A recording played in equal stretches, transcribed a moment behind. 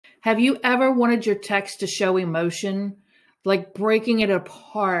Have you ever wanted your text to show emotion, like breaking it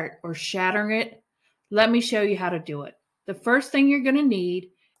apart or shattering it? Let me show you how to do it. The first thing you're going to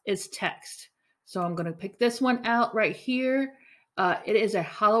need is text. So I'm going to pick this one out right here. It is a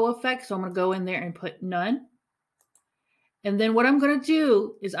hollow effect, so I'm going to go in there and put none. And then what I'm going to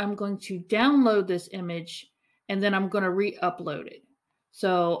do is I'm going to download this image, and then I'm going to re-upload it.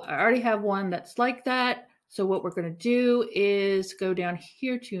 So I already have one that's like that. So what we're going to do is go down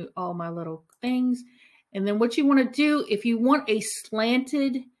here to all my little things. And then what you want to do, if you want a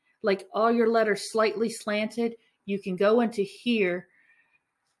slanted, like all your letters slightly slanted, you can go into here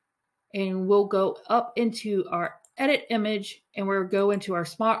and we'll go up into our edit image and we'll go into our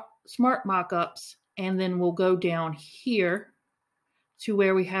smart mockups. And then we'll go down here to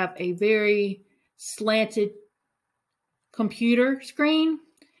where we have a very slanted computer screen,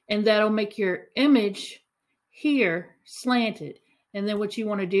 and that'll make your image here slanted. And then what you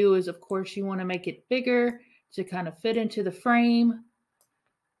want to do is, of course, you want to make it bigger to kind of fit into the frame.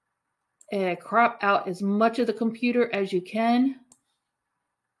 And crop out as much of the computer as you can.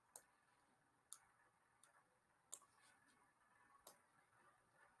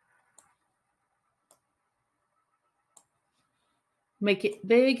 Make it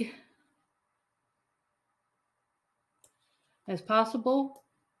big as possible.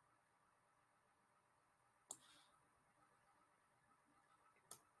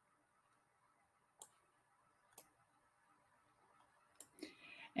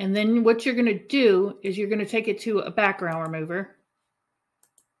 And then what you're going to do is you're going to take it to a background remover.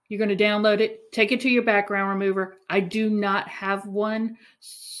 You're going to download it, take it to your background remover. I do not have one.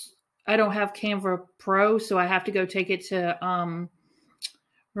 I don't have Canva Pro, so I have to go take it to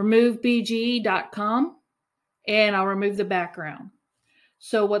removebg.com, and I'll remove the background.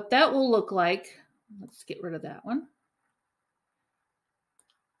 So what that will look like, let's get rid of that one.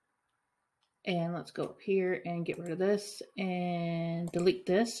 And let's go up here and get rid of this and delete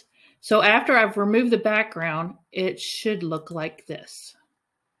this. So after I've removed the background, it should look like this.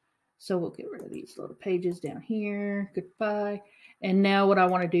 So we'll get rid of these little pages down here. Goodbye. And now what I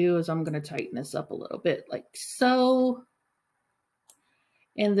want to do is I'm going to tighten this up a little bit like so.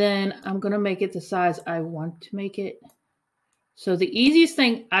 And then I'm going to make it the size I want to make it. So the easiest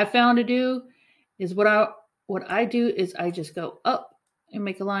thing I found to do is what I do is I just go up and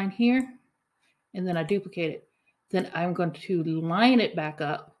make a line here. And then I duplicate it. Then I'm going to line it back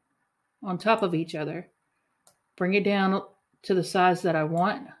up on top of each other. Bring it down to the size that I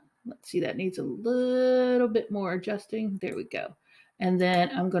want. Let's see, that needs a little bit more adjusting. There we go. And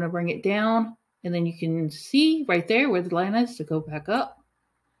then I'm going to bring it down. And then you can see right there where the line is to go back up.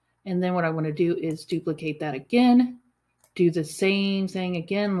 And then what I want to do is duplicate that again. Do the same thing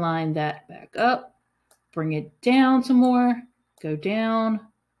again. Line that back up. Bring it down some more. Go down.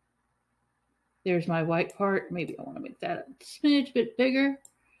 There's my white part. Maybe I want to make that a smidge bit bigger.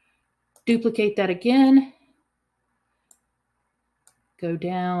 Duplicate that again. Go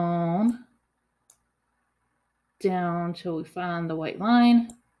down. Down till we find the white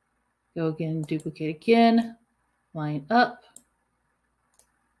line. Go again, duplicate again. Line up.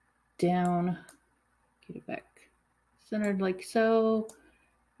 Down. Get it back centered like so.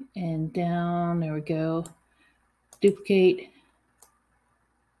 And down. There we go. Duplicate.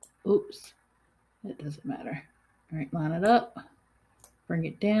 Oops. It doesn't matter. All right, line it up, bring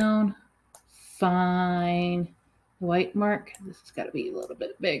it down, find the white mark. This has got to be a little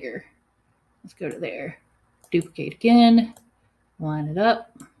bit bigger. Let's go to there. Duplicate again, line it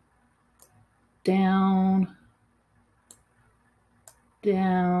up, down,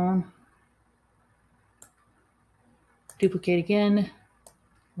 down, duplicate again,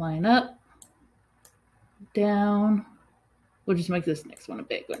 line up, down. We'll just make this next one a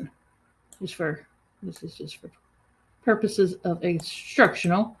big one. This is just for purposes of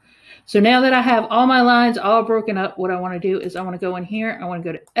instructional. So now that I have all my lines all broken up, what I want to do is I want to go in here. I want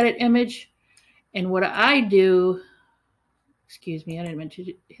to go to edit image. And what I do, excuse me, I didn't mean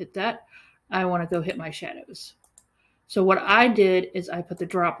to hit that. I want to go hit my shadows. So what I did is I put the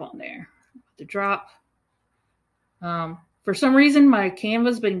drop on there. The drop. For some reason, my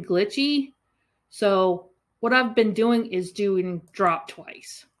Canva's been glitchy. So what I've been doing is doing drop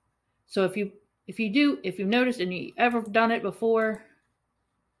twice. So if you've noticed and you ever done it before,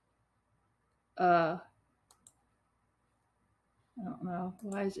 I don't know.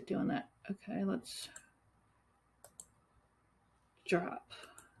 Why is it doing that? Okay, let's drop.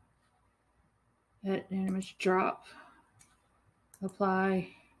 Edit image, drop. Apply.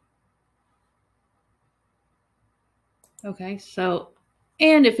 Okay, so,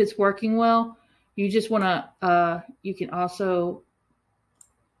 and if it's working well, you just want to, you can also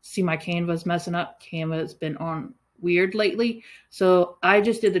see my Canva's messing up. Canva's been on weird lately. So I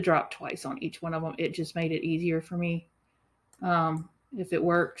just did the drop twice on each one of them. It just made it easier for me. If it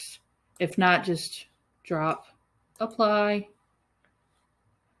works. If not, just drop, apply.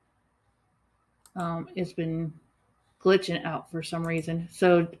 It's been glitching out for some reason.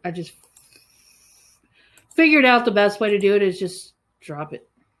 So I just figured out the best way to do it is just drop it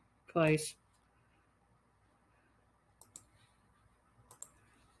twice.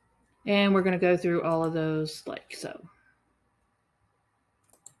 And we're going to go through all of those like so.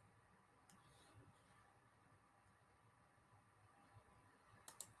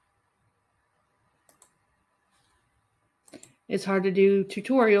 It's hard to do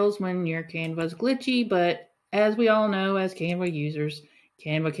tutorials when your Canva is glitchy, but as we all know, as Canva users,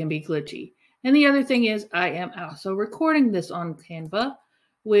 Canva can be glitchy. And the other thing is I am also recording this on Canva,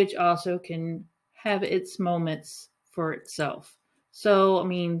 which also can have its moments for itself. So, I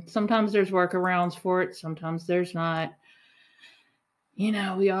mean, sometimes there's workarounds for it. Sometimes there's not. You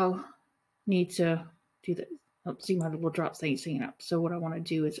know, we all need to do that. Oh, see my little drop thing singing up. So what I want to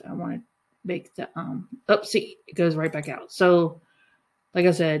do is I want to make the, see, it goes right back out. So, like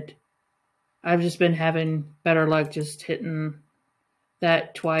I said, I've just been having better luck just hitting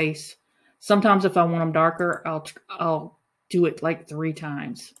that twice. Sometimes if I want them darker, I'll do it like 3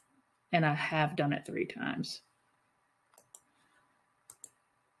 times. And I have done it 3 times.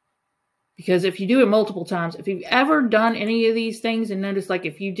 Because if you do it multiple times, if you've ever done any of these things and notice like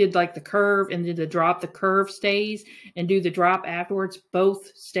if you did like the curve and did the drop, the curve stays, and do the drop afterwards,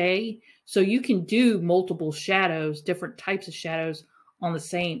 both stay. So you can do multiple shadows, different types of shadows on the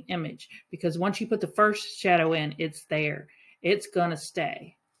same image. Because once you put the first shadow in, it's there. It's going to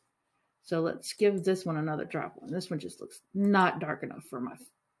stay. So let's give this one another drop one. This one just looks not dark enough for my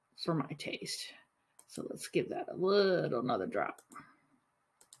taste. So let's give that a little another drop.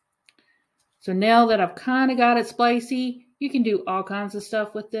 So now that I've kind of got it spicy, you can do all kinds of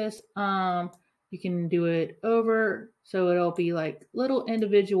stuff with this. You can do it over, so it'll be like little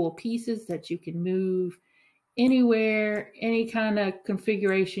individual pieces that you can move anywhere, any kind of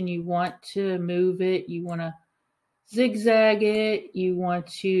configuration you want to move it. You want to zigzag it. You want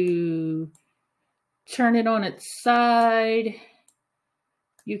to turn it on its side.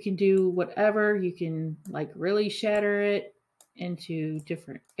 You can do whatever. You can like really shatter it into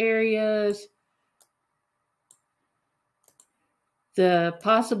different areas. The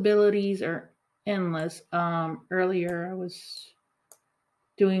possibilities are endless. Earlier I was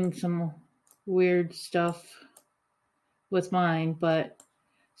doing some weird stuff with mine, but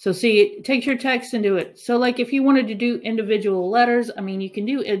so see, it takes your text and do it. So like if you wanted to do individual letters, I mean, you can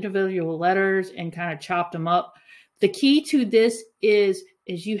do individual letters and kind of chop them up. The key to this is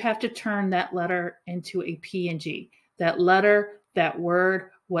you have to turn that letter into a PNG. That letter, that word,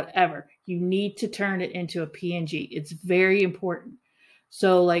 whatever. You need to turn it into a PNG. It's very important.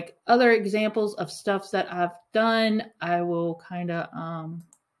 So like other examples of stuff that I've done, I will kind of, I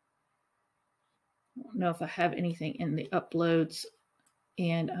don't know if I have anything in the uploads,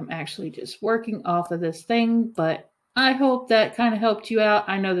 and I'm actually just working off of this thing, but I hope that kind of helped you out.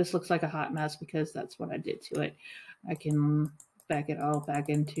 I know this looks like a hot mess because that's what I did to it. I can back it all back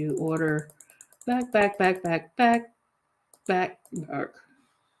into order. Back, dark.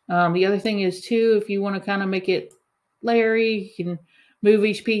 The other thing is too, if you want to kind of make it layery, you can move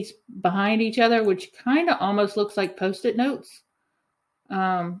each piece behind each other, which kind of almost looks like Post-it notes.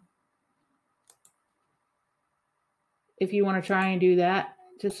 If you want to try and do that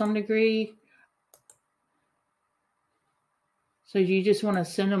to some degree. So you just want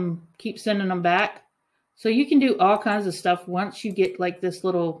to keep sending them back. So you can do all kinds of stuff once you get like this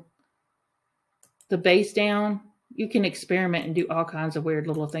little, the base down. You can experiment and do all kinds of weird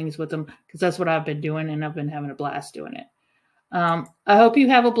little things with them because that's what I've been doing, and I've been having a blast doing it. I hope you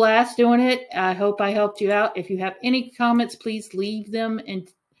have a blast doing it. I hope I helped you out. If you have any comments, please leave them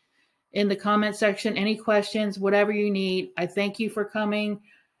in the comment section. Any questions, whatever you need. I thank you for coming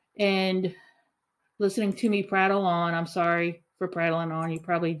and listening to me prattle on. I'm sorry for prattling on. You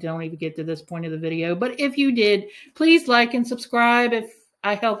probably don't even get to this point of the video, but if you did, please like and subscribe if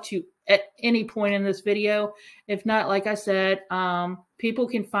I helped you at any point in this video. If not, like I said, people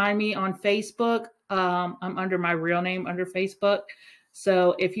can find me on Facebook. I'm under my real name under Facebook.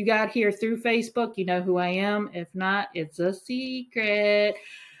 So if you got here through Facebook, you know who I am. If not, it's a secret.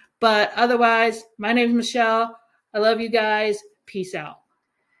 But otherwise, my name is Michelle. I love you guys. Peace out.